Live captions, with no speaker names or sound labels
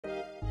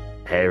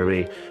Hey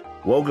everybody,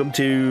 welcome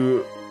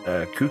to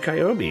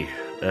Kuukiyomi,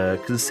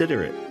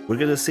 Considerate. We're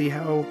going to see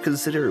how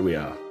considerate we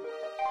are.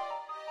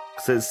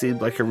 So it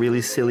seemed like a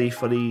really silly,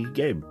 funny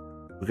game.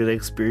 We're going to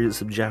experience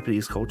some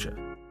Japanese culture.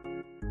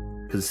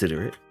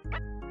 Considerate.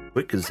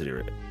 We're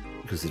considerate.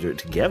 Considerate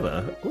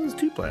together? Well, it's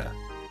two-player.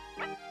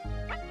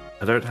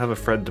 I don't have a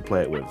friend to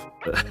play it with,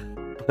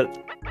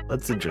 but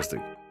that's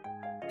interesting.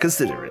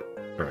 Considerate.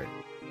 Alright,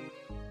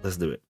 let's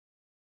do it.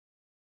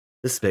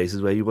 This space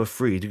is where you are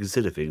free to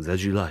consider things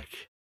as you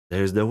like.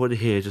 There is no one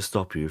here to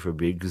stop you from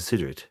being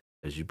considerate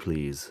as you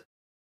please.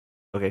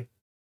 Okay.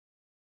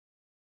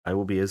 I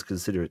will be as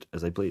considerate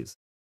as I please.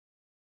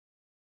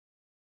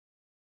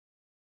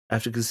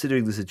 After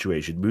considering the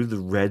situation, move the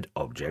red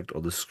object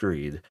on the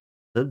screen.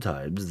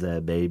 Sometimes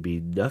there may be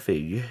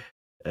nothing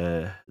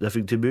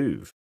to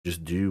move.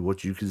 Just do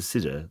what you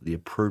consider the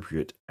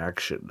appropriate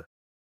action.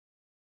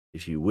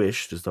 If you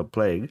wish to stop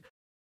playing,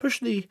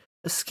 push the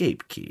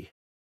escape key.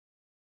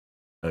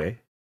 Okay.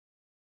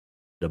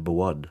 Number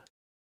 1.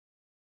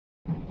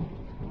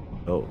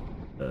 Oh.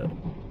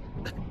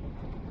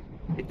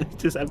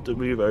 Just have to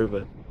move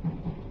over.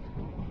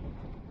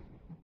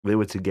 They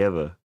were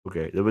together.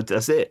 Okay.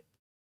 That's it.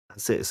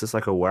 That's it. It's just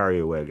like a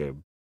WarioWare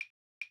game.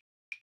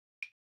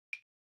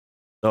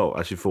 Oh,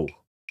 I should fall.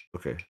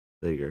 Okay.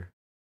 There you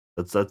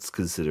go. That's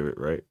considerate,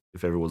 right?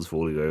 If everyone's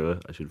falling over,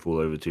 I should fall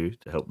over too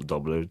to help the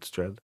domino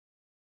strand.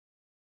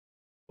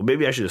 Or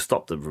maybe I should have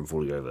stopped them from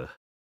falling over.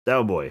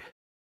 Down, boy.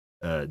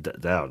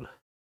 Down.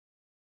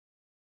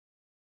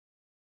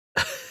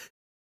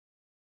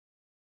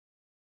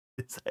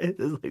 There's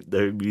like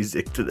no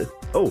music to this.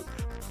 Oh,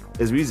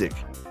 there's music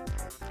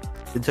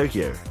in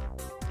Tokyo.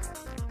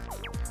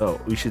 Oh,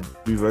 we should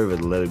move over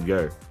and let him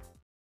go.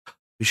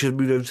 We should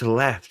move over to the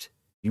left.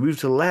 You move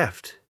to the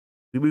left.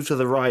 We move to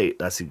the right.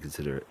 That's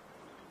inconsiderate.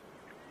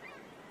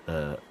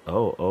 Oh,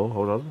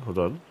 hold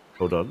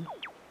on.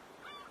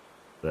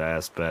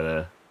 That's better.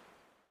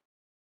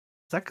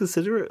 Is that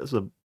considerate as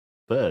a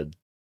bird?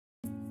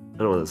 I don't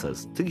know what it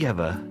says.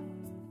 Together.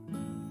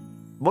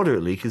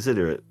 Moderately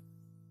considerate.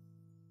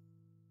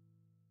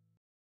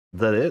 Is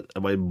that it?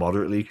 Am I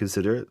moderately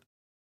considerate?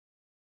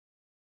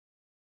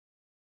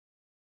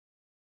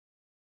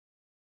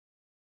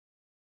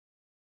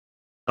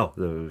 Oh,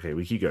 okay,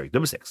 we keep going.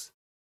 Number 6.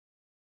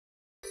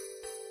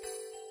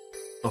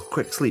 Oh,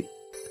 quick, sleep.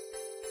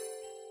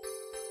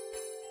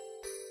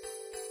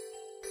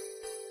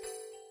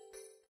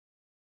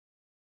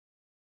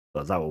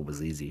 Oh, that one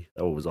was easy.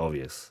 That one was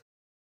obvious.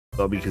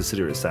 Gotta be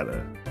considerate,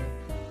 Santa.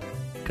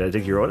 Can I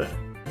take your order?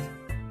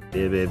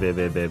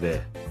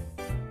 Beer.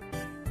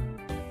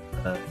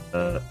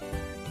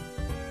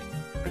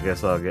 I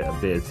guess I'll get a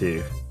beer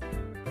too.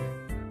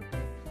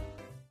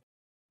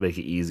 Make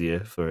it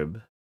easier for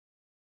him.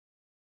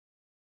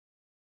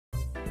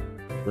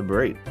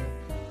 Number 8.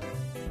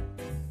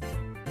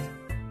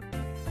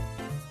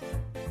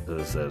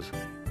 As I said.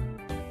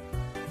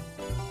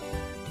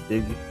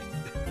 Dig.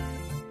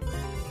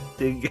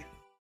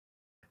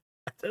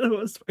 I don't know what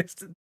I'm supposed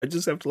to do. I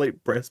just have to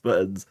like press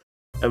buttons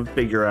and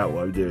figure out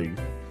what I'm doing.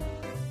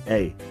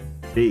 A,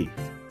 B,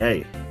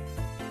 A,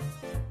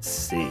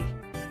 C.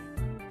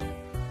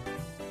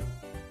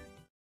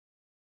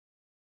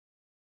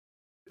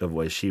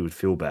 Otherwise she would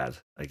feel bad,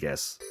 I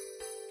guess.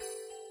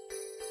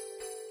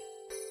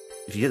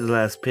 If you get the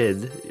last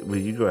pin, will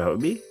you go out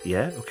with me?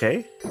 Yeah,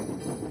 okay.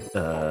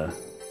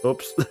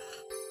 Oops.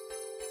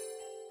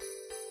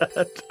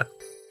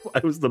 I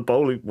was the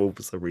bowling ball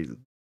for some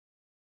reason.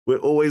 We're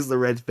always the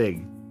red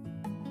thing.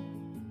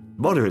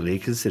 Moderately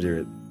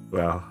considerate.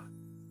 Well,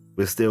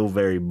 we're still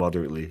very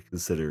moderately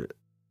considerate.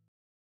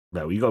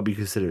 No, you gotta be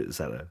considerate,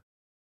 Santa.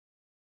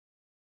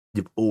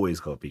 You've always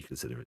gotta be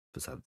considerate for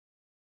Santa.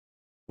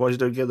 Why you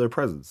don't get their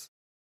presents?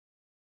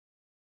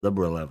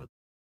 Number 11.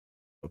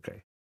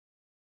 Okay.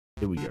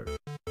 Here we go.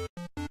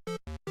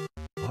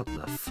 What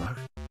the fuck?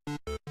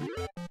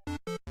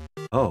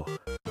 Oh.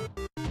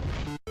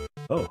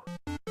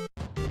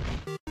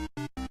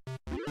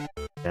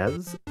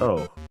 Cans?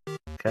 Oh.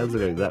 Cans are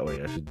going that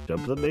way. I should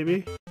jump them,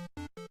 maybe?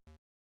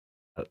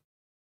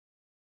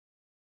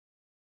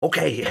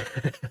 Okay!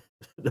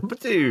 Number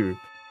 2!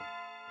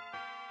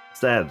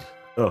 Stand.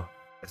 Oh,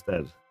 I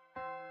stand.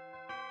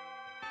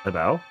 I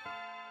bow?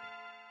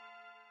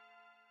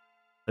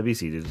 I be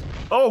seated.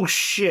 Oh,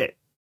 shit!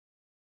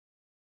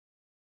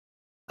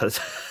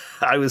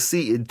 I was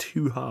seated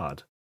too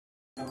hard.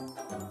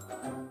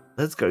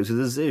 Let's go to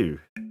the zoo.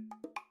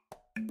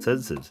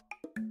 Censored.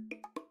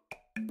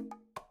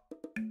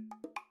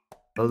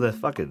 Oh, they're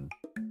fucking.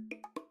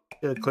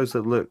 Get a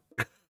closer look.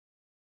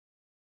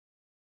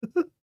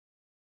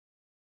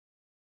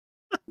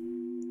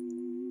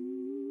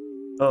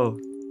 Oh,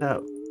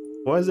 tap.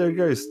 Why is there a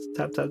ghost?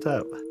 Tap, tap,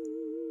 tap.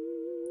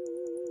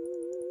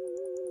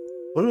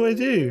 What do I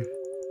do?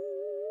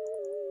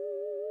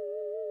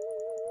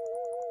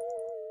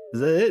 Is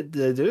that it?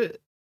 Did I do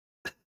it?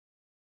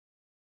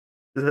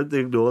 Did I have to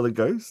ignore the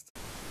ghost?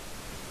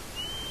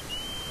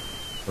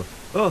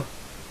 Oh,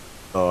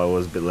 I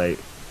was a bit late.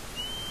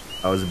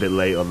 I was a bit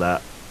late on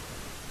that.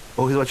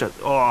 Oh, he's much.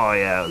 Oh,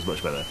 yeah, it was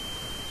much better.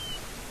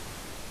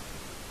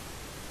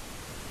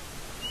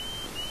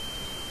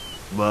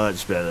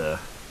 Much better.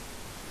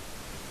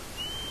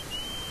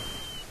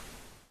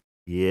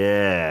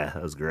 Yeah,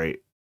 that was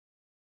great.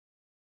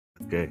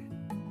 Okay.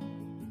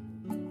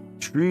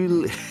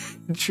 Truly,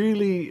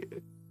 truly,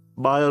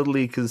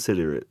 mildly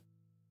considerate.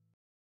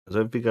 I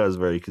don't think I was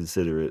very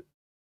considerate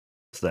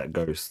to that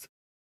ghost.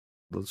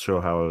 Not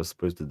sure how I was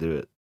supposed to do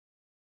it.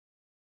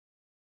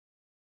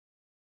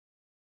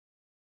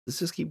 Let's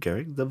just keep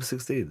going. Number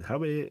 16. How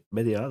many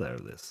are there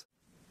of this?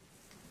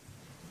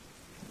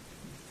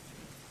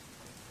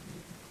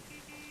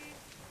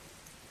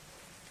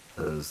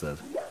 I understand.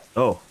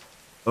 Oh.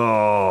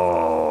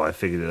 Oh, I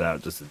figured it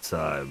out just in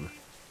time.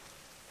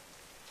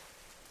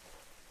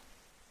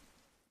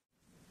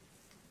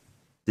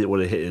 Didn't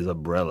want to hit his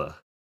umbrella.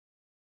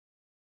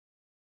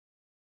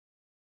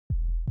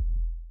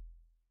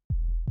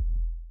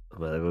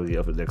 But I'm going to get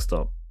off at the next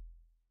stop.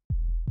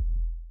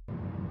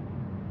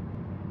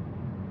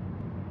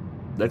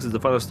 Next is the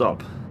final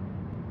stop.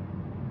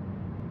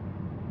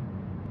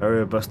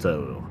 Area bus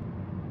terminal.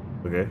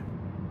 Okay.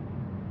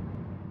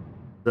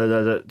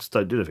 No, just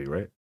don't do anything,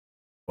 right?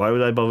 Why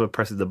would I bother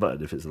pressing the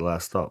button if it's the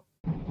last stop?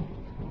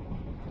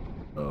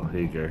 Oh,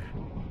 here you go.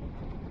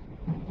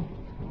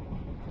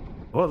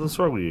 What's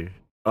wrong with you?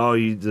 Oh,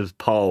 the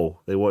pole.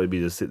 They wanted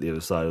me to sit the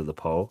other side of the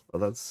pole. Oh,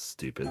 that's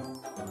stupid.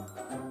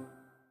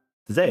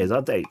 Today is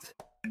our date.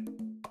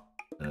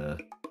 Go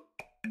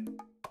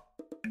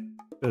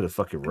to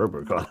fucking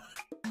Robocon.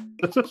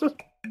 Go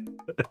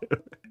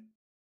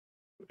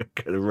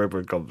to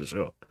Robocon for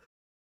sure.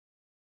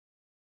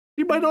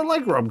 You might not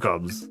like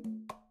rom-coms.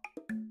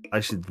 I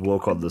should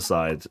walk on the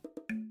side.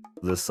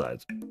 This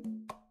side.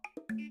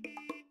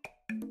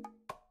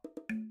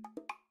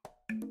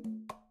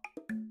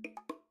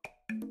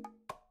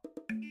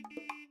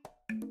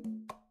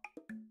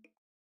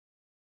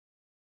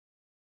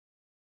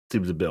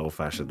 Seems a bit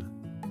old-fashioned.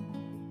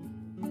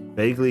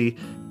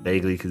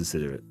 Vaguely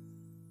considerate.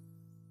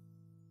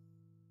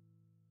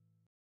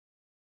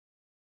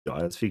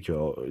 I think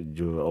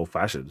you're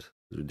old-fashioned.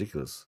 It's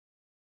ridiculous.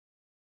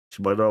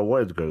 She might not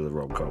want to go to the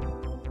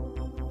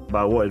rom-com. But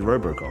I wanted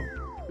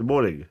Robocom. Good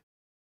morning.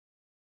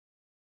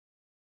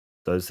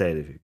 Don't say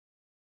anything.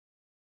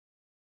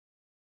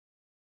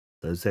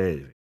 Don't say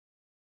anything.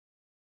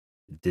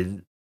 It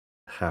didn't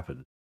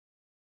happen.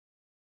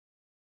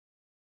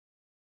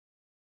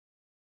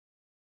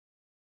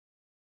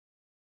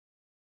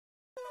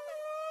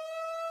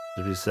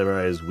 Maybe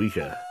Samurai is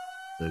weaker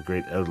than the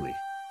great elderly.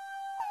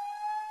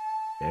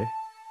 Okay.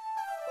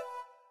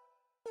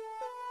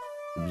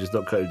 Did we just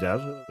not cut him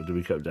down? Or did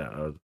we cut him down?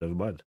 Oh, never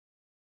mind.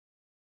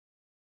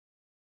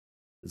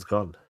 It's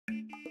gone.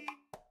 We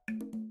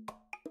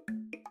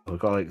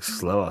gotta like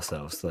slow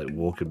ourselves to like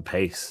walk in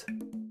pace.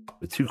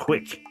 We're too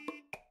quick.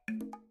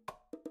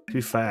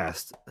 Too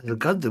fast. The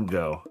Gundam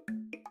go.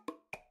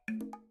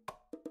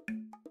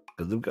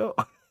 Gundam go.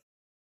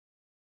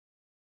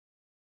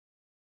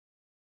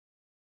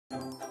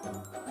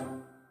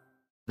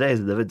 Today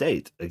is another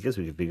date. I guess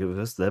we can think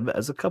of them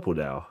as a couple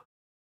now.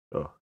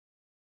 Oh.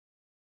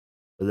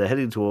 But they're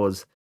heading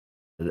towards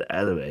an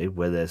anime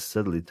where they're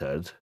suddenly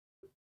turned.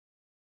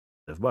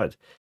 Never mind.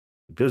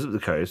 He builds up the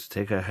courage to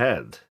take her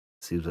hand.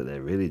 Seems like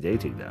they're really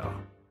dating now.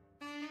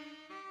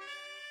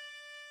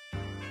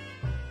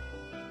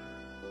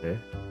 Okay.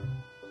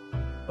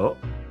 Oh.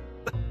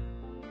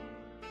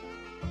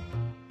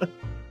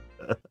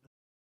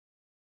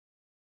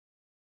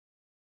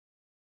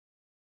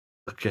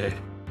 Okay.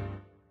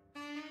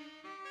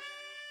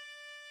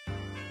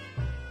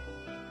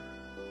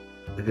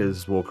 I can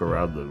just walk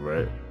around them,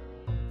 right?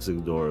 Just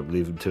ignore them,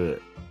 leave them to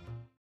it.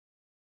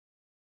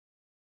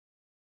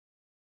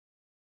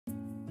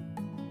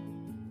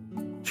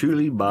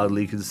 Truly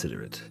mildly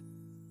considerate.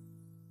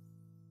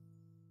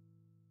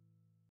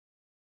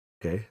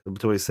 Okay, number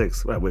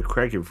 26. Wow, we're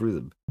cranking through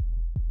them.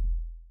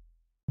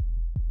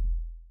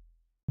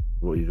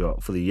 What you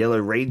got for the Yellow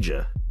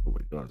Ranger? Oh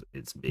my god,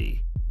 it's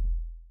me.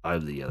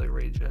 I'm the Yellow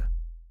Ranger.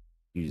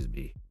 Excuse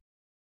me.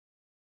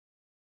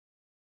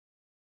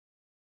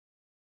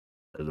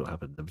 I don't know what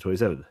happened. Number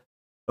 27.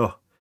 Oh.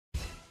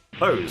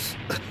 Hose.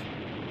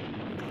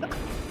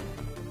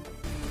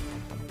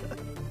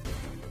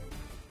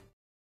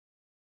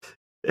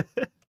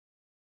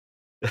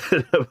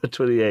 Number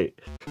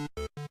 28.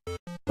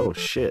 Oh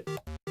shit.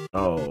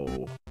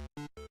 Oh.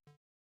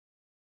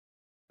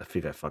 I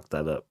think I fucked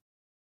that up.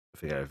 I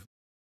think I've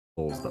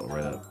balls that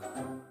right up.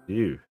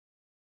 You.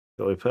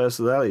 Got my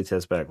personality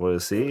test back. Want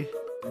to see?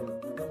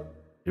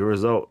 Your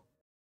result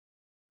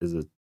is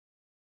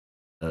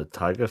a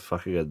tiger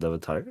fucking another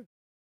tiger?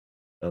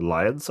 A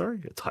lion, sorry?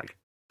 A tiger.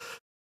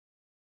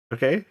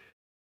 Okay.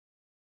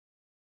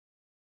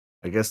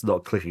 I guess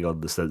not clicking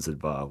on the censored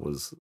bar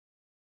was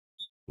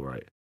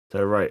right.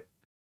 Turn right.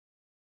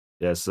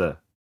 Yes, sir.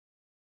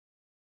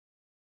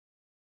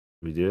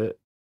 We do it?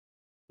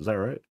 Is that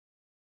right?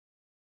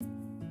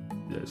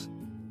 Yes.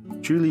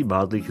 Truly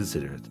mildly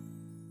considerate.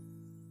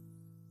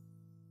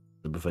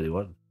 Number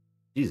 31.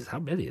 Jesus, how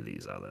many of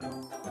these are there?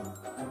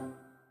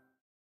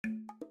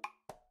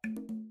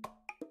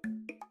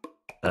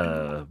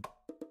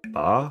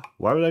 Bar?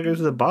 Why would I go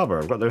to the barber?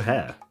 I've got no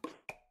hair.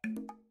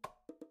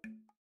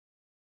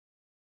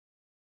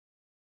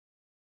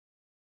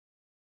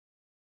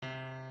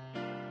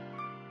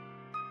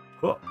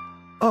 What?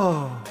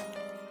 Oh.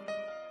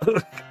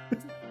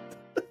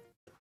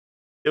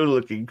 You're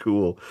looking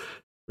cool,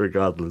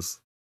 regardless.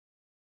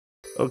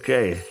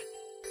 Okay.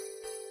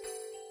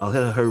 I'll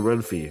hit a home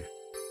run for you.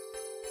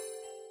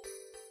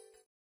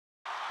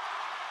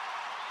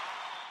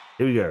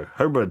 Here we go.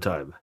 Home run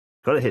time.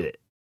 Gotta hit it.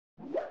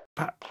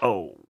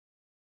 Oh.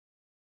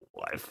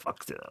 I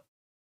fucked it up.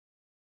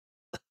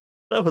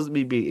 That wasn't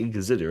me being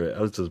inconsiderate.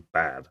 I was just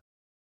bad.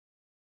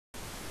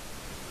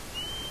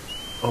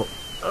 Oh.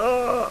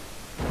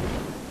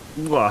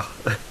 Mwah.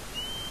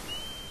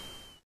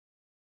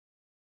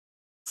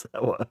 Is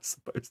that what I'm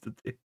supposed to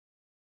do?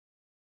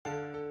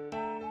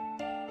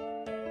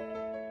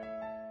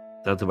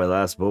 Down to my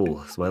last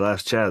ball. It's my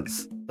last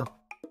chance.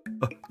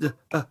 Did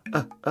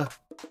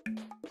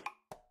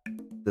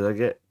I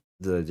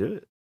do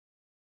it?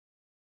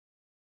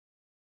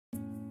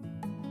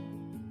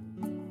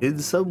 In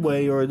some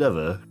way or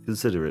another,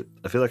 considerate.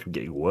 I feel like I'm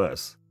getting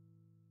worse.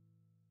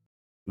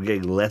 I'm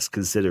getting less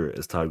considerate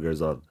as time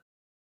goes on.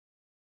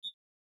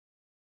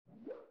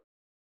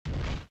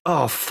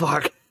 Oh,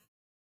 fuck.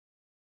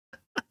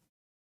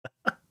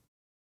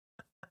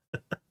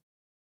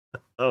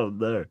 Oh,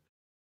 no.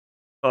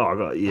 Oh, I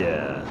got,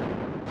 yeah.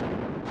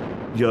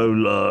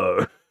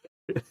 YOLO.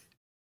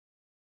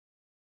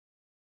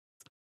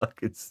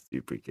 Fucking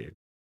stupid game.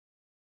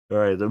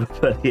 Alright, number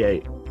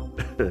 38.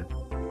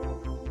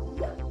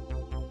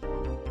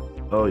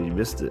 Oh, you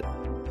missed it.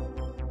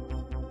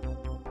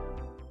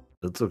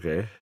 That's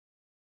okay.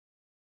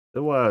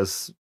 That's why I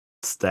was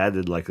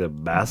standing like a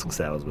mask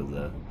salesman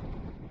there.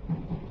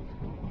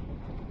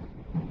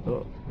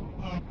 Oh.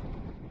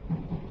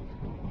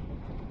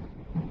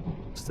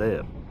 Stay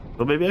up.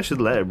 Well, maybe I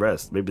should let him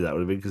rest. Maybe that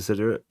would have been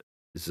considerate.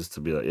 It's just to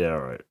be like, yeah,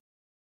 alright.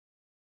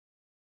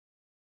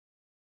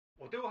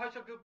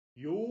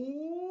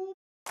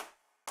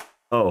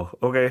 Oh,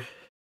 okay.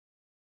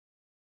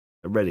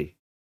 I'm ready.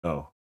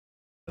 Oh.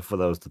 I thought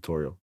that was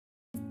tutorial.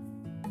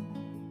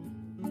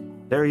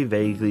 Very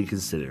vaguely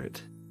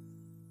considerate.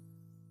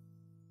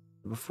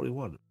 Number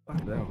 41.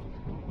 Fuck now.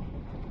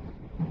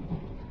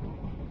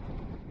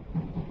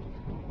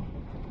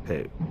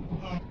 Okay.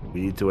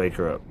 We need to wake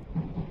her up.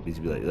 We need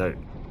to be like, no.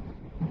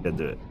 Can't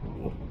do it.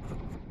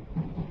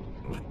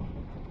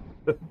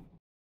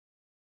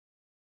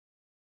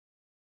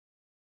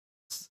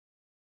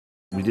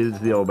 We did it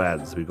to the old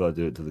man, so we gotta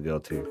do it to the girl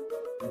too.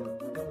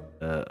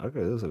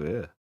 Okay, this over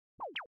here.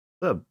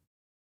 What's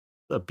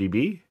up,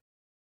 BB?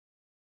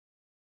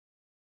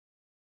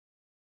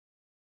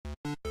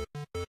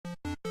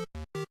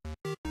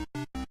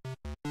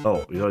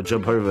 Oh, you gotta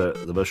jump over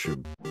the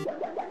mushroom.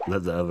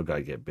 Let the other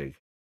guy get big.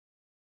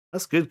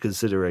 That's good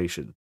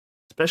consideration.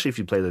 Especially if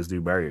you play those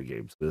new Mario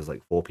games. There's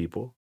like 4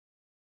 people.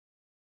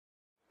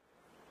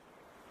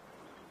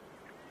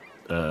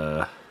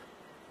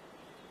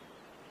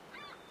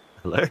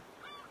 Hello?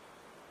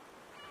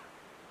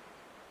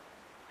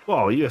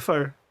 Whoa,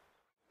 UFO.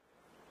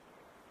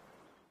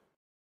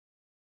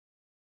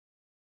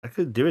 I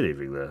couldn't do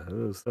anything there. I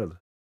don't understand.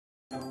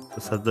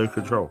 Just had no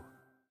control.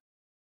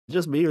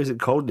 Just me, or is it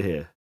cold in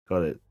here?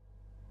 Got it.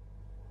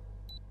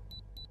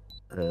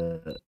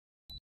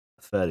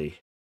 30.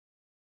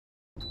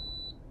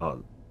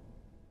 Oh.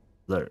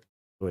 No.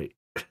 Wait.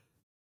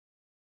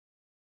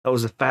 That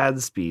was a fan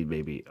speed,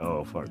 maybe.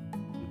 Oh, fuck.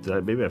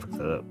 Maybe I fucked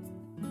that up.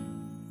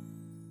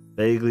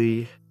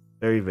 Vaguely,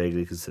 very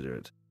vaguely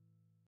considerate.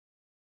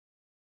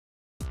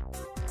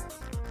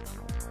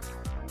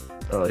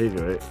 Oh, here you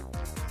go, right?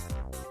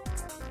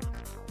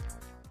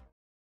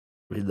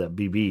 Read that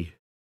BB.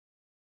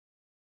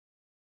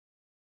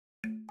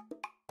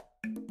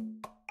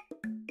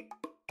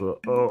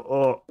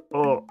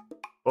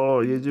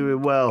 Oh, you're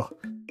doing well.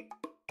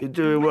 You're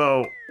doing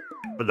well,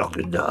 but not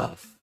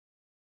enough.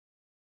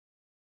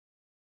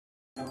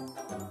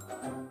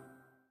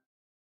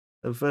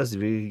 And first,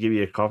 if you can give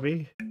me a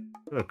coffee.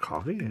 A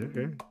coffee?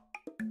 Okay.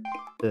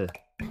 Yeah.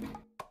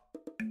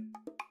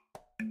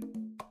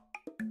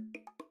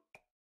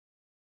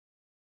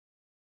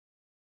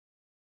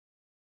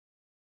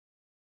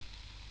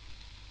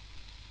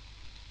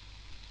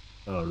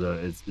 Oh no,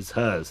 it's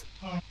hers.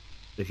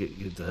 Give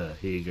it to her.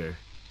 Here you go.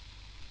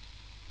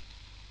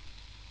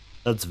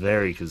 That's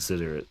very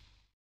considerate,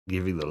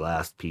 giving the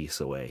last piece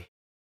away.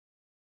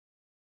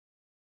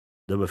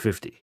 Number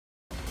 50.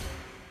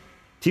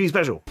 TV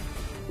special.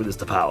 Witness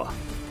the power.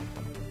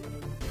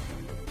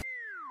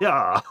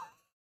 Yeah.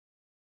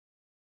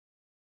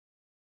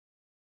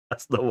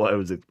 That's not what I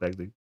was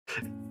expecting.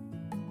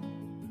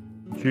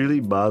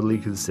 Truly mildly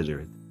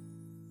considerate.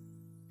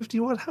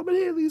 51. How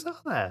many of these are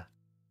there?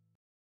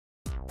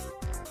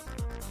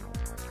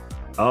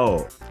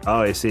 Oh,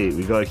 I see.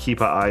 We gotta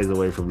keep our eyes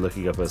away from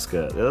looking up her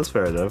skirt. Yeah, that's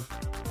fair enough.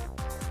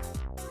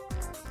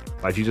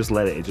 Why if you just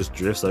let it, it just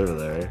drifts over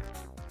there, eh?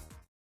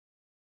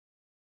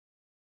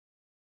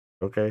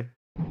 Okay.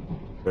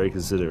 Very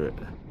considerate.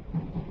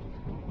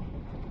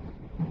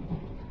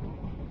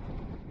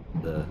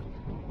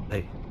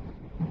 Hey.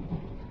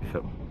 Wake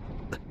up.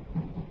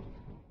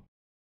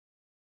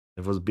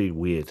 Everyone's being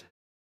weird.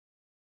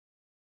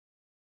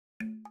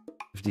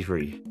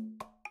 53.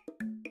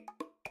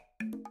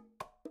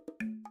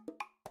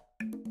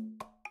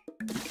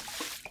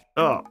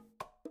 Oh!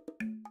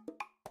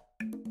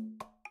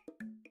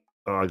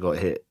 Oh, I got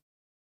hit.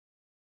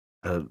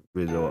 I don't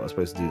really know what I was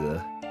supposed to do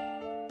there.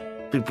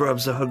 Big bro, I'm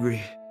so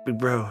hungry. Big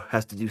bro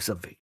has to do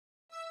something.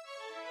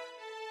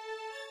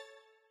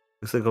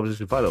 Looks like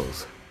competition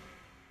finals.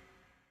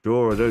 Draw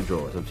or don't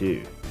draw, it's up to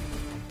you.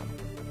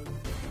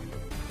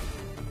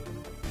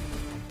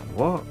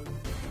 What?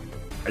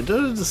 I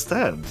don't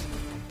understand.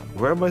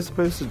 Where am I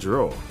supposed to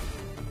draw?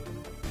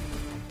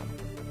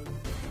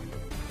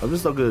 I'm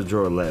just not going to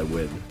draw and let him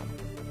win.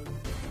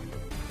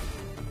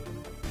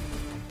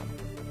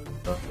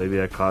 Oh,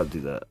 maybe I can't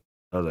do that.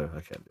 Oh no,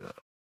 I can't do that.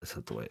 I just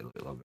have to wait a little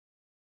bit longer.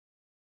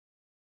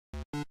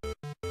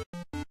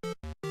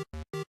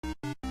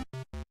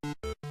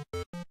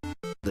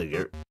 There you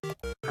go.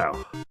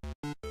 Ow.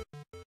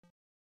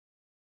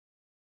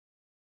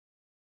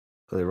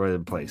 Got it right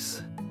in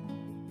place.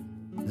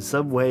 In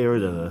some way or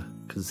another,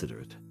 consider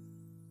it.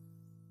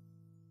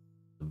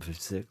 Number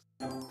 56.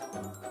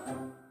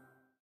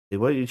 Hey,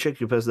 why don't you check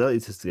your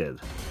personality test again?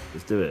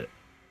 Let's do it.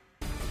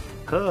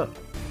 Huh?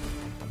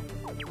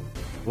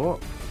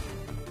 What?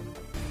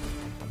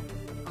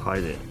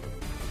 Hide it. Is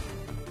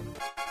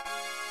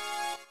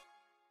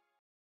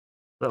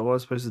that what I'm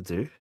supposed to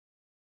do?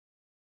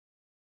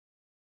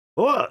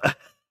 What?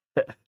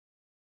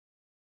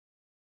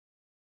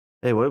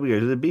 Hey, why don't we go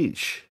to the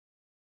beach?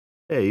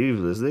 Hey, you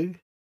listening?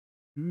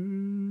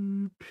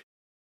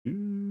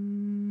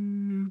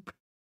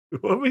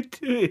 What are we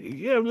doing?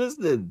 Yeah, I'm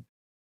listening.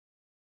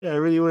 Yeah, I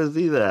really want to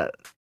see that.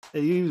 Are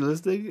you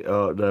listening?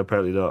 Oh, no,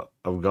 apparently not.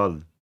 I'm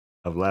gone.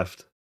 I've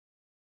left.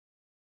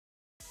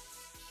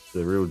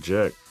 The real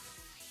jerk.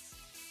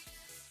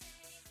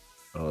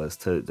 Oh, let's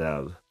turn it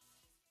down.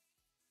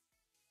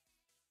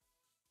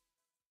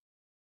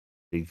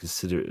 Being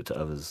considerate to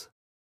others.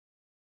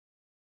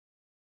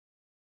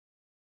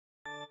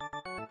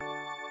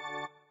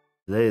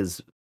 Today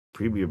is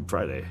Premium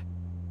Friday.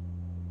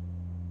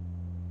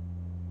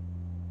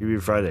 Premium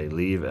Friday,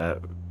 leave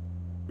at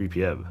 3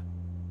 PM.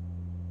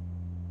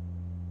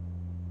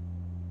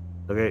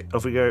 Okay,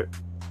 off we go.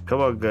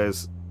 Come on,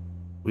 guys.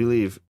 We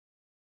leave.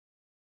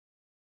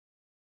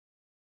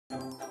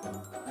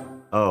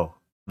 Oh,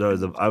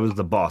 no, I was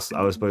the boss.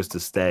 I was supposed to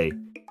stay.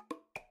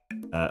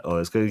 Oh,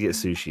 let's go get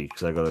sushi,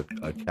 because I got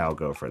a cow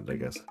girlfriend, I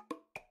guess.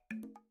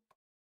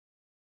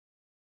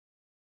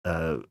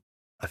 I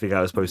think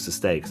I was supposed to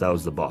stay, because I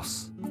was the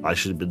boss. I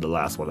should have been the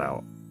last one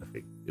out, I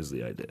think, is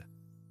the idea.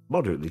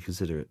 Moderately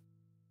considerate.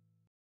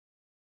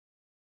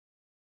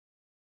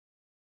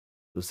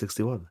 It was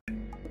 61.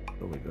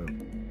 Oh my god.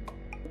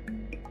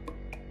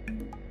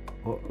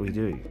 What are we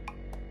doing?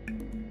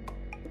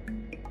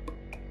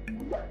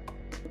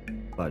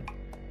 Bud.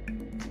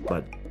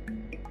 Bud.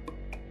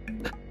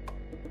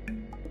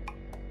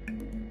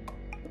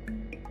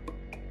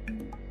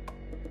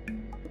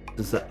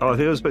 Oh, I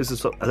think I was supposed to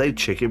stop. Are they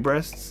chicken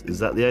breasts? Is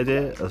that the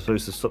idea? I was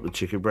supposed to stop the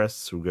chicken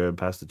breasts from going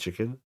past the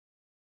chicken?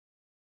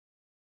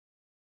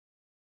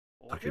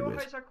 Okay,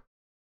 weird.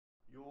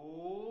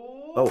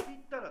 Oh.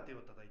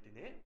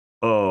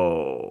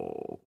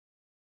 Oh.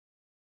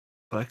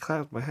 But I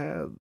clapped my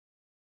hand.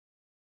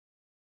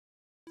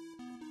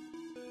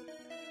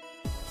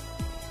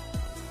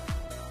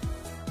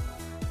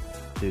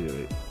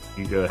 Anyway,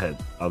 you go ahead.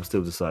 I'm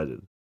still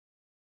deciding.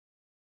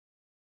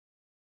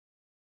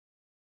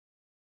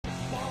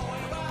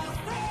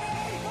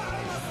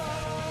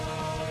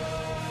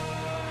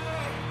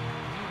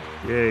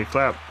 Yay,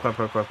 clap. Clap,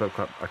 clap, clap, clap,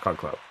 clap. I can't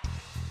clap.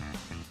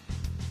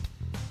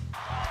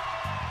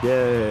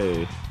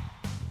 Yay.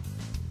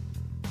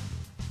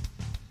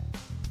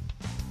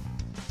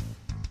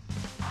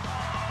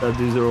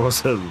 These are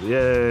awesome.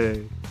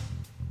 Yay.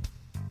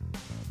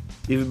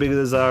 Even bigger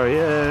than Zara.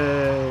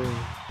 Yay.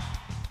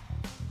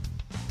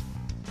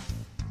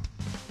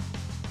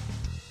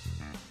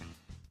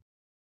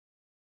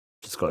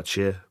 Just gotta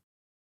cheer.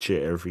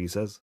 Cheer everything he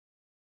says.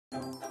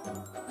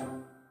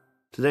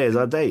 Today is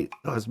our date.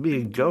 Oh, it's me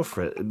and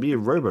girlfriend. Me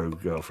and Robo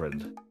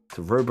girlfriend.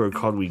 To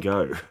RoboCon we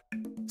go.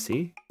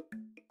 See?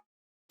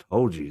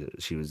 Told you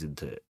that she was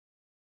into it.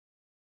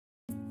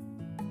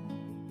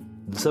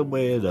 In some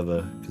way or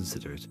another,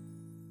 consider it.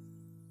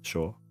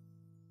 Sure.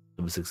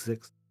 Number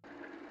 66.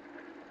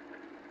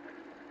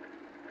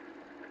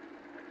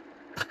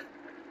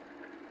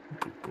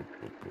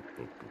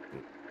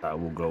 I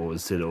will go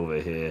and sit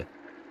over here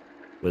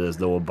where there's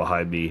no one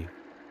behind me.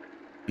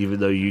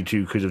 Even though you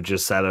two could have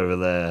just sat over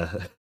there.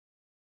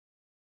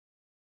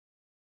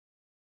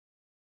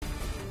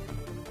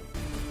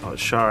 Oh,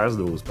 Shah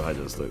Aznavour's behind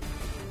us, look.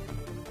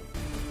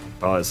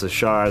 Oh, it's a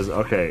Shah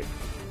okay.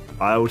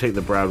 I will take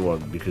the brown one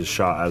because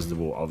Shah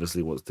Aznavour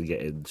obviously wants to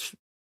get in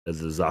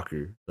as a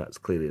Zaku. That's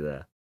clearly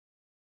there.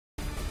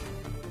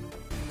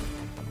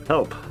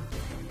 Help.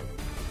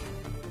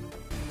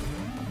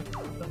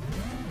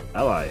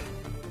 Ally.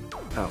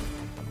 Ow.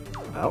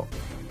 Ow. Ow.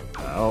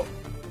 Ow.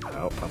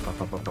 Ow.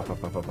 Ow.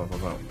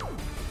 Ow.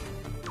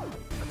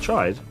 I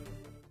tried.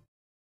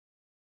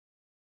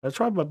 I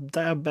tried my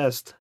damn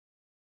best.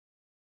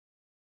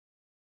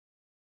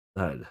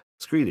 Nine.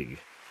 Screening.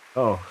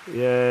 Oh,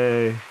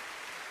 yay.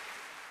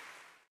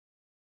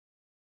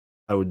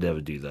 I would never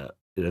do that.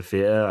 In a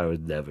theater, I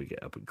would never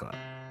get up and clap.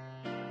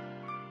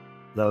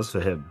 That was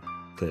for him,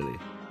 clearly.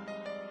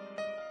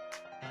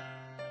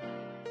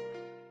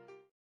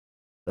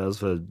 That was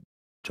for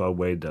John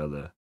Wayne down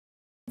there.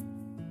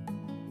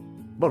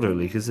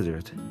 Moderately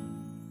considerate. I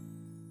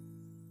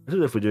don't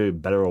know if we're doing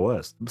better or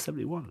worse. I'm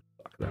 71.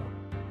 Fuck no.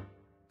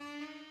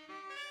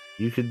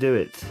 You can do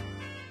it.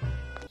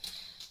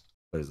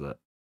 What is that?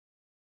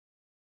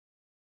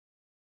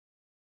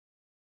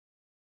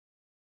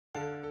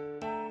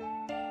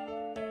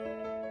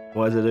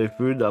 Why is there no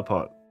food in that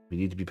pot? We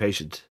need to be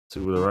patient, so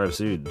it will arrive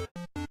soon.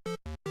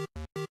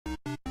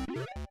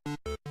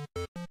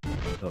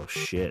 Oh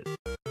shit.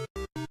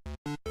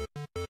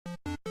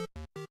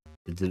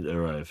 It didn't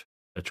arrive.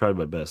 I tried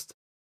my best.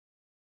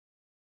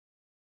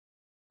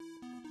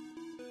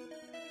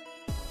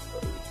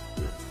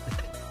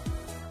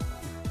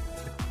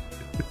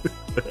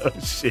 Oh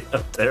shit,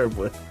 I'm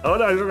terrible. Oh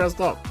no, you're gonna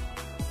stop.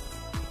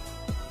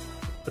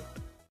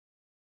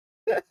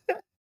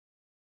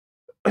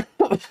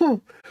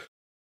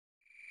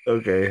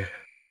 Okay.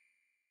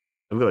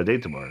 I'm going on a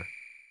date tomorrow.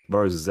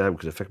 Tomorrow's exam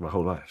could affect my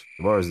whole life.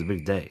 Tomorrow's a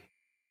big day.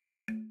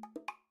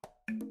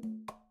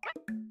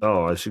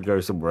 Oh, I should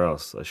go somewhere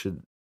else. I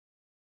should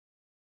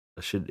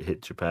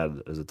hit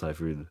Japan as a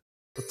typhoon.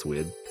 That's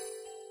weird.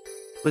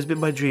 It's been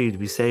my dream to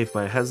be saved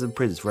by a handsome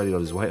prince riding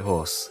on his white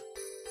horse.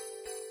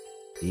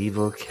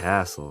 Evil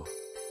castle.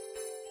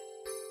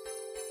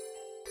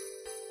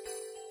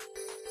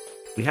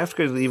 We have to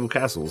go to the evil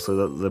castle so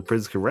that the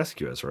prince can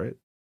rescue us, right?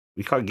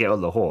 We can't get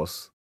on the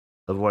horse.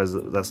 Otherwise,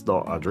 that's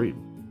not our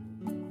dream.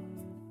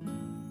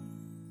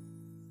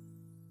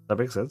 That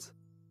makes sense.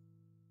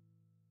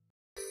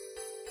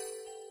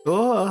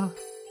 Oh!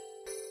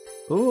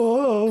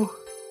 Oh!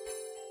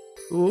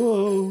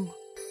 Oh!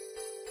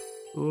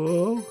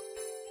 Oh!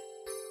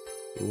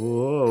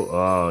 Whoa!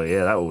 Oh,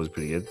 yeah, that one was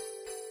pretty good.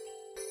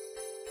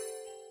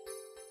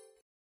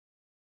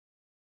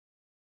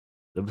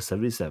 Number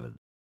 77.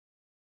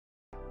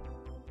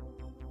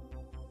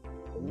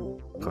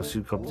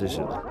 Costume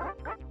competition.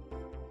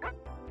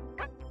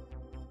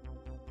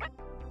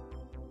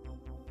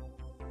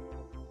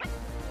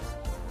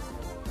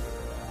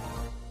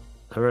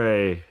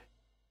 Hooray!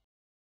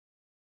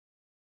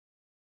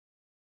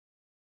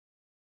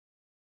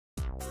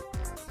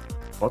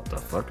 What the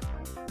fuck?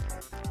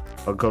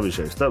 On comedy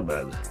show,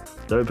 stuntman.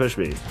 Don't push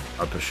me.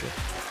 I'll push you.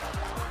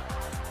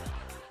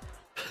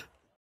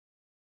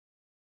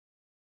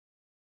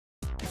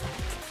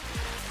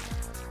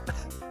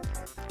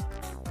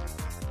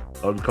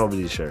 On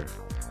comedy show.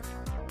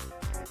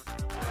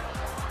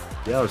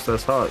 Yeah, it's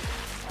that's hot.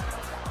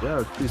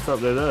 Yeah, please stop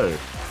there, no.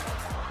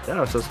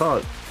 Yeah, it's just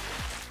hot.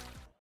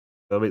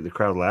 That'll make the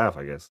crowd laugh,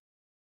 I guess.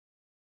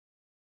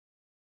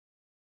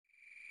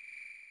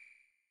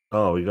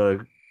 Oh, we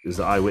gotta. Is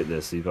the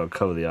eyewitness, so you gotta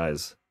cover the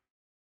eyes.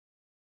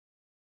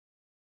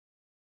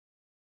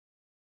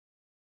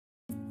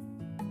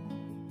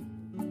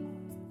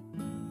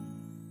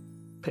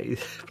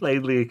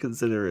 Plainly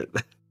inconsiderate.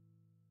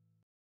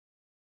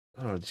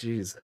 Oh,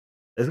 jeez.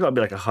 It's gotta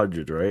be like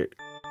 100, right?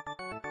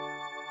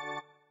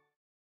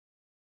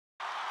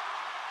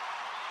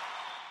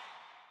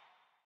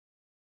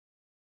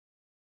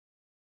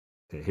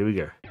 Okay, here we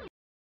go.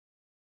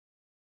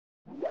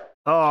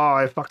 Oh,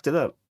 I fucked it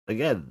up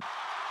again.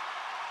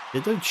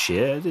 Yeah, don't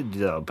cheer. I didn't do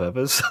that on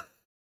purpose.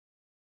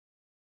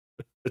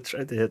 I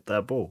tried to hit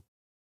that ball.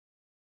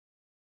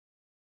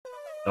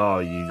 Oh,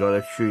 you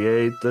gotta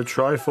create the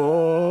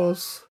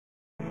Triforce.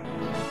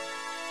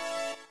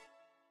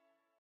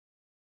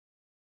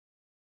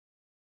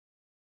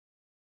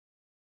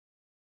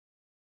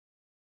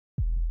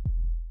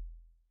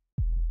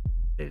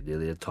 Okay,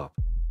 nearly at top.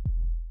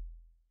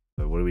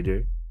 So what do we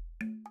do?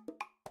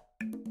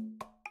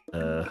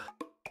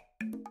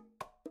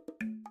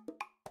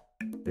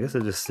 I guess I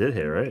just sit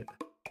here, right?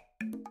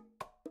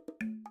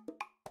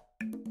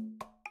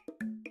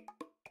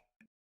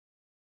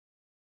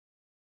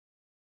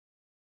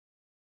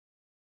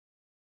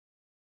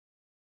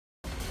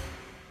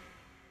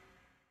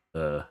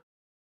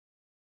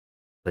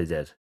 Play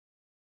dead.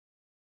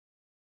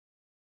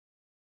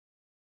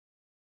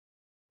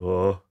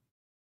 Oh.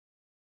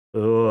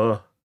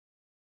 Oh.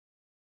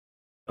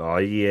 Oh,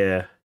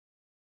 yeah.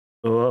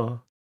 Oh.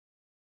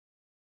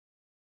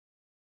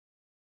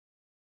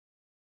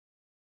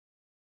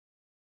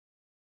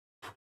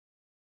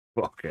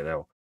 Fucking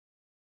hell.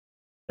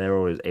 They're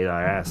always ate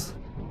our ass.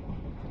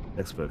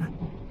 Next book.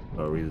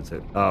 Oh, read the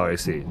tip. Oh, I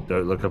see.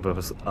 Don't look up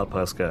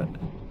her skirt.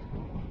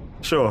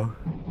 Sure.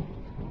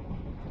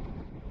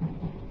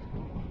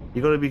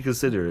 You gotta be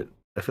considerate.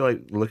 I feel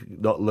like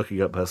not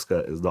looking up her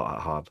skirt is not that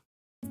hard.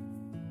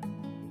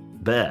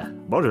 Bear,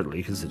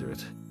 moderately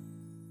considerate.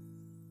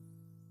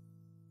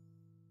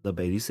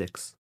 Number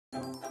 86.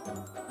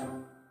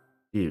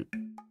 Cute.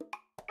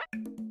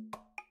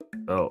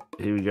 Oh,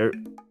 here we go.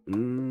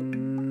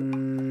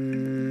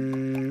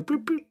 Boop,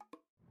 boop.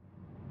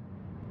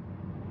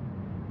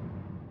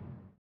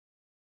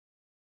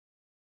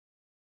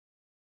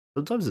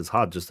 Sometimes it's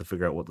hard just to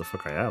figure out what the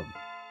fuck I am.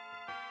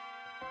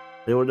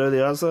 Anyone know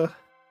the answer?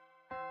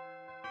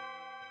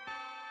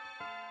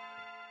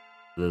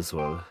 This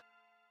one.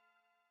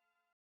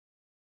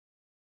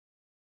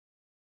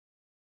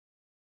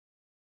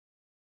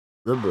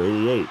 Number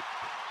 88.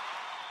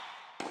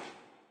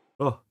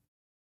 Oh.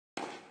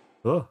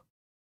 Oh.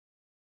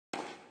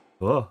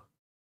 Oh.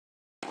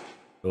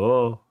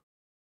 Oh.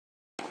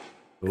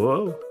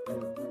 Whoa.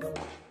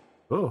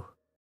 Oh.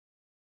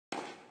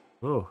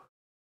 Oh.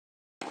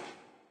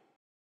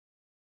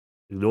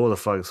 Ignore the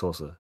flying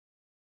saucer.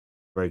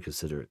 Very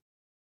considerate.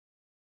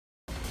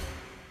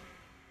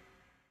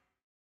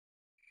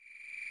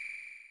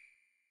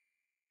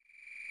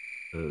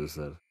 What is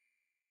that?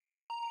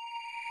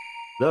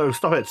 No,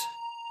 stop it!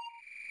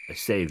 I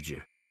saved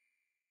you.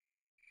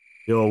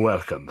 You're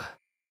welcome.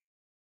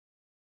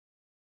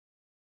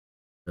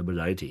 Number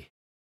 90.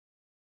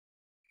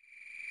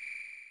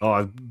 Oh,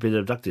 I've been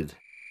abducted.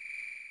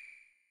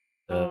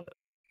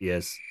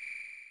 Yes.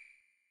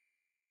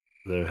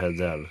 Their head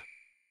down.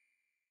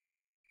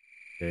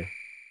 Okay.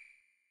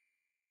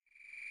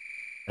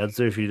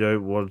 Answer if you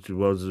don't want the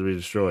world to be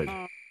destroyed.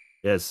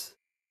 Yes.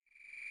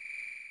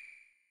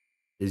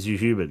 Is you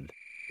human?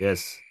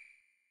 Yes.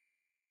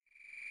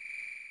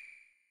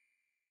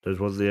 Don't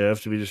want the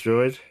earth to be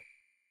destroyed?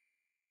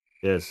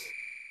 Yes.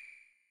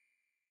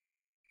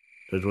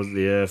 Don't want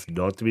the earth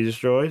not to be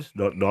destroyed?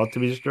 Not to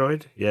be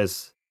destroyed?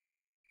 Yes.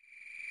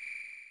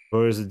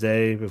 Or is the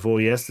day before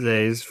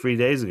yesterday's 3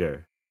 days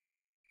ago?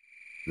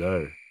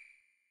 No.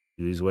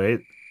 You lose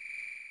weight?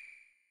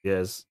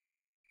 Yes.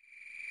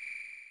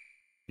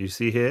 You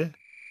see here?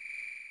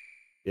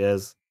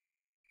 Yes.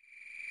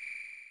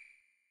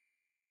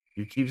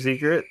 You keep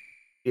secret?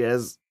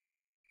 Yes.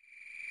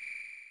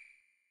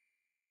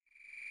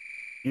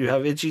 You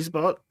have itchy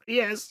spot?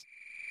 Yes.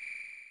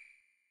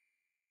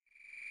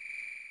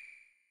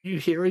 You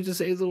hero to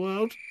save the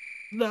world?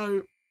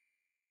 No.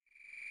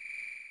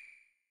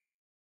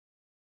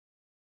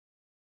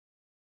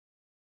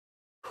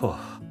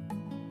 Oh.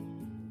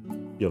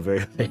 You're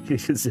very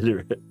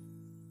considerate.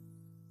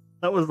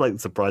 That was like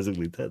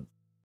surprisingly tense.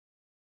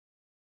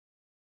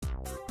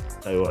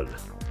 I won.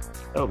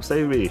 Help,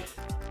 save me.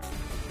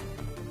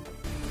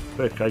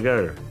 Quick, I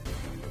go.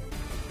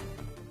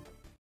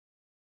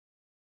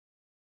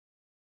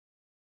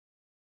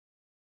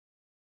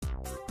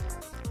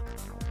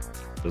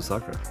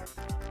 Osaka.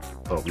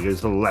 Oh, we go to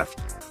the left.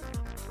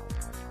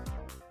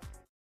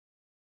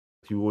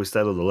 You always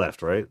stand on the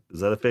left, right? Is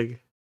that a thing?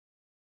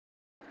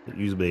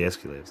 Use my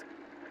escalators.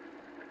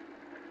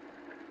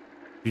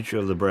 Future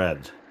of the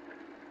brand.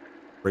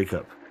 Break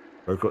up.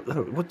 Broke up.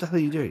 No, what the hell are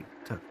you doing?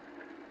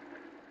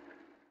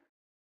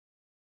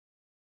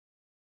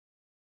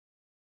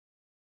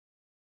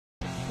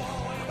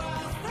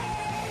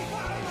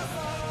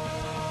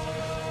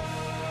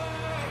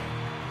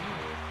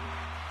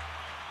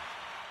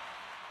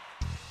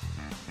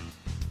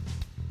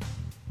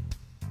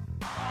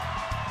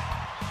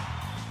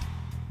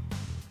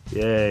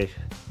 Yay.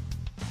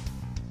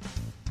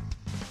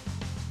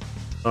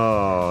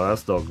 Oh,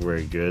 that's not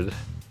very good.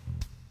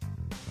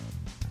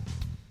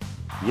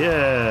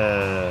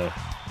 Yeah.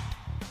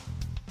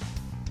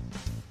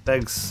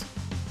 Thanks,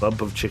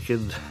 bump of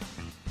chicken.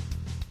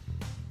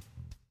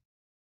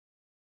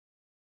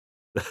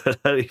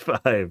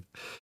 95.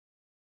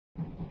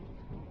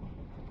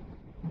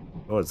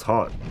 Oh, it's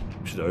hot.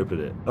 We should open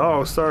it.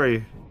 Oh,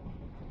 sorry.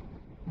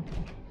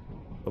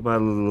 I'm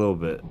out a little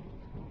bit.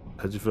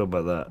 How'd you feel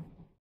about that?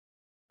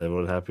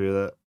 Everyone happy with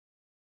that?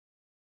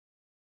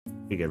 I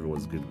think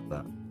everyone's good with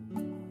that.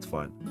 It's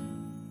fine.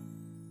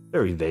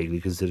 Very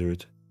vaguely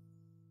considerate.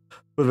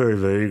 But very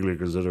vaguely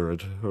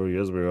considerate. Oh,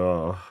 yes, we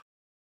are.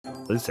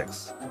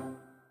 36.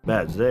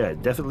 Man, today I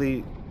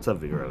definitely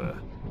something or other.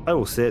 I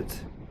will sit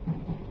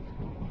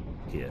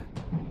here.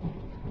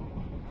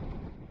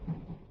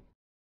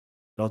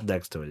 Not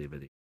next to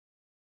anybody.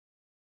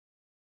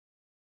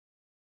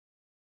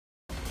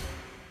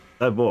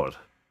 I'm bored.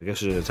 I guess I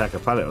should attack a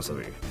planet or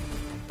something.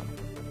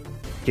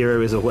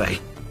 Hero is away.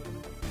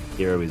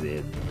 Hero is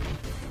in.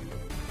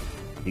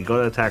 You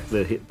gotta attack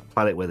the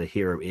planet where the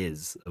hero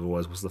is.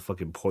 Otherwise, what's the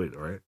fucking point,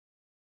 right?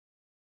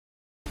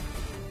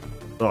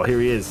 Oh, here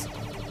he is.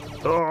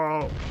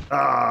 Oh!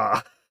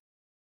 Ah!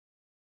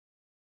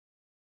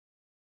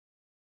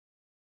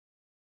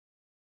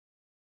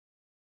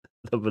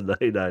 Number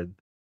 99.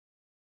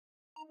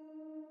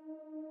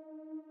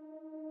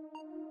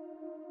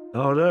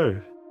 Oh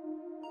no.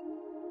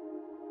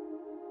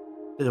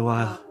 Been a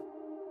while.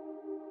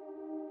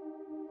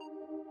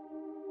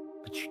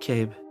 But you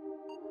came.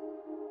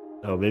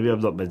 Oh, maybe I'm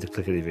not meant to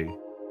click anything.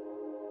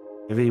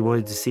 I really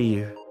wanted to see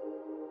you.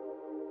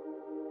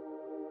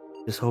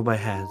 Just hold my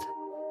hand.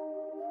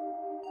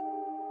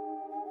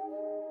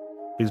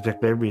 Brings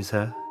back memories,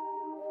 huh?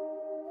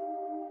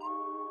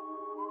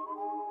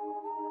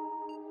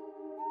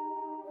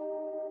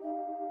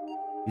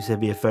 You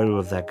sent me a photo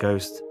of that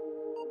ghost.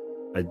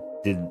 I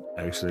didn't,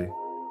 actually.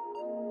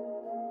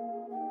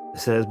 I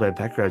said it was my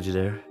background, you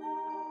know.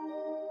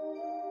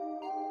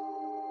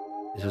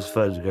 It was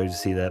fun going to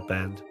see that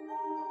band.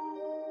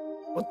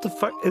 What the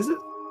fuck is it?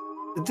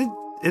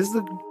 Is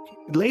the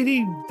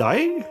lady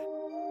dying?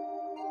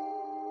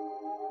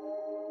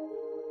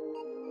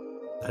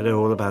 I know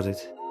all about it.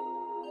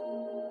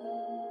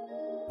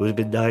 It would have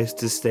been nice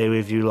to stay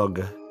with you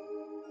longer.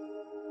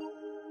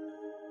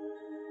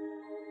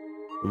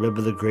 Remember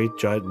the great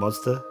giant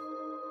monster?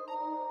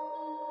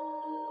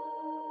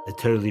 I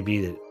totally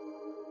beat it.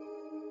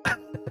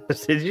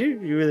 Did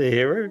you? You were the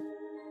hero?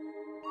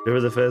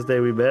 Remember the first day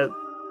we met?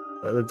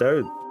 I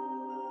don't.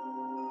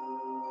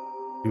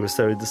 You were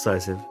so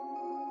indecisive.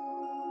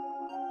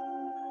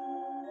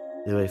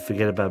 Anyway,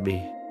 forget about me.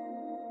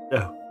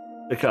 No,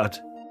 I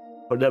can't.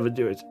 I'll never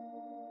do it.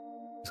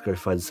 Let's go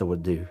find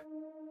someone new.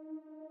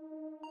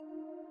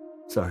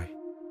 Sorry,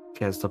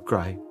 can't stop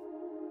crying.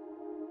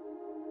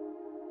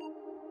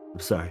 I'm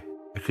sorry,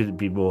 I couldn't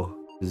be more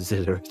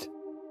considerate.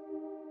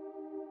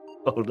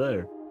 Oh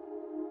no.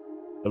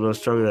 I'm not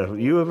strong enough.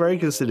 You were very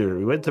considerate.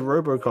 We went to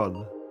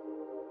Robocon.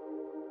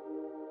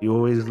 You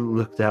always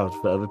looked out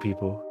for other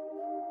people.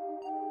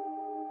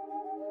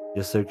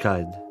 You're so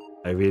kind.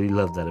 I really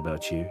love that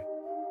about you.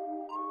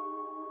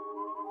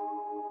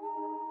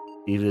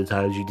 Even the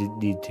times you didn't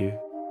need to.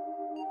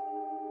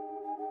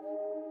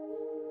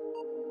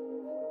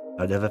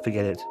 I'll never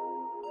forget it.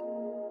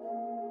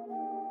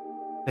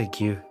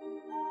 Thank you.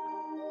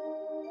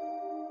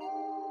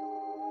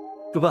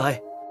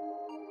 Goodbye.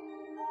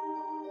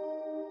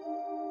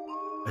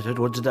 I don't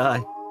want to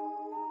die.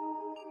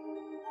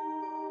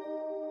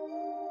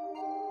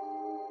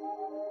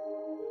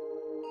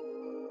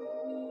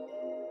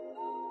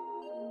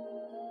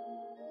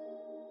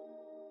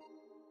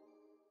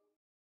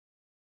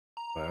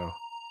 Wow.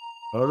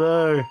 Oh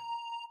no!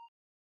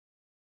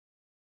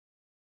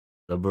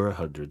 Number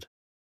 100.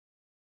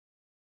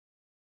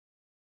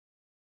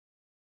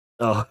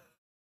 Oh.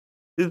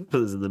 Put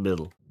this in the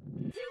middle.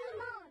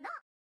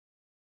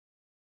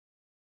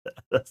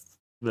 That's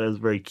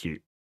very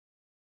cute.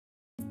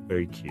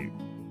 Very cute.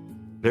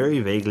 Very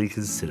vaguely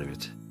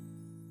considerate.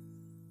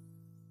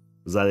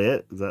 Was that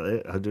it? Is that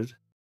it? 100?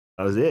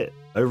 That was it.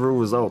 Overall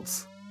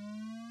results.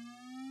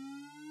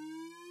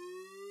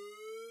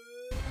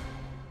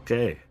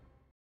 Okay.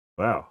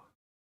 Wow.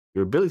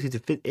 Your ability to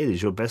fit in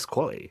is your best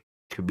quality.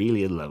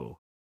 Chameleon level.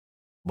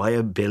 My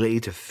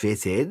ability to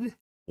fit in?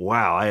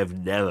 Wow, I have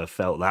never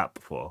felt that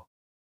before.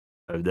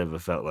 I've never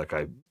felt like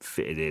I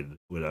fitted in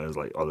when I was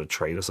like on a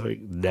train or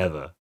something.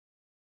 Never.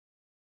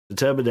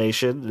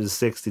 Determination is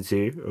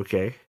 62.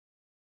 Okay.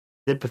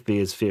 Sympathy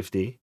is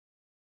 50.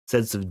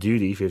 Sense of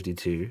duty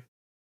 52.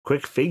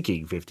 Quick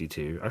thinking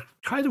 52. I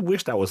kind of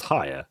wish that was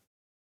higher.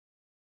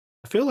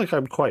 I feel like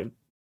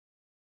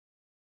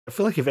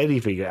if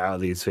anything out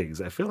of these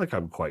things, I feel like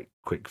I'm quite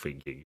quick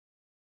thinking.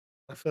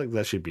 I feel like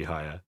that should be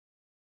higher.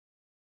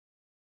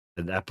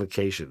 And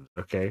application,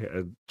 okay,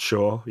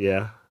 sure,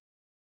 yeah.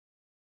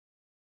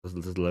 That's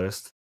the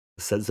lowest.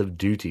 The sense of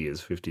duty is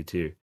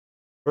 52.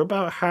 We're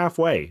about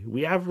halfway.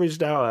 We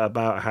averaged out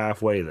about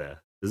halfway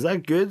there. Is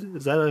that good?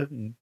 Is that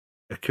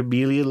a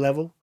chameleon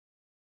level?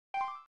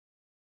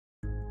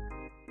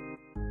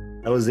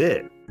 That was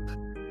it.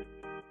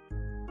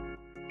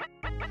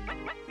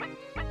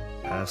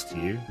 Past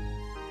you.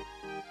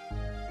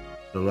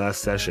 The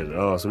last session.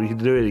 Oh, so we can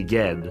do it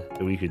again,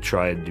 and we could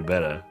try and do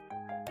better.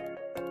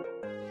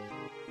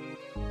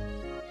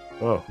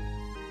 Oh,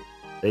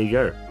 there you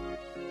go.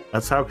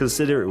 That's how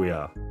considerate we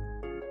are.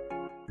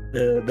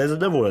 There's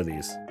another one of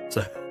these,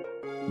 so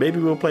maybe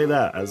we'll play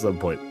that at some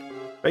point.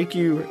 Thank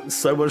you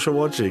so much for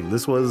watching.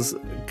 This was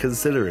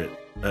Considerate.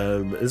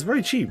 It's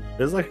very cheap.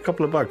 It's like a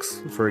couple of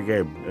bucks for a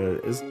game.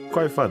 It's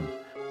quite fun.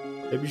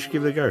 Maybe you should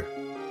give it a go.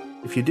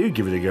 If you do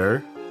give it a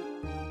go,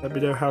 let me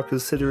know how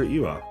considerate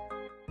you are.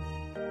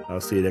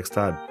 I'll see you next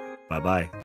time. Bye-bye.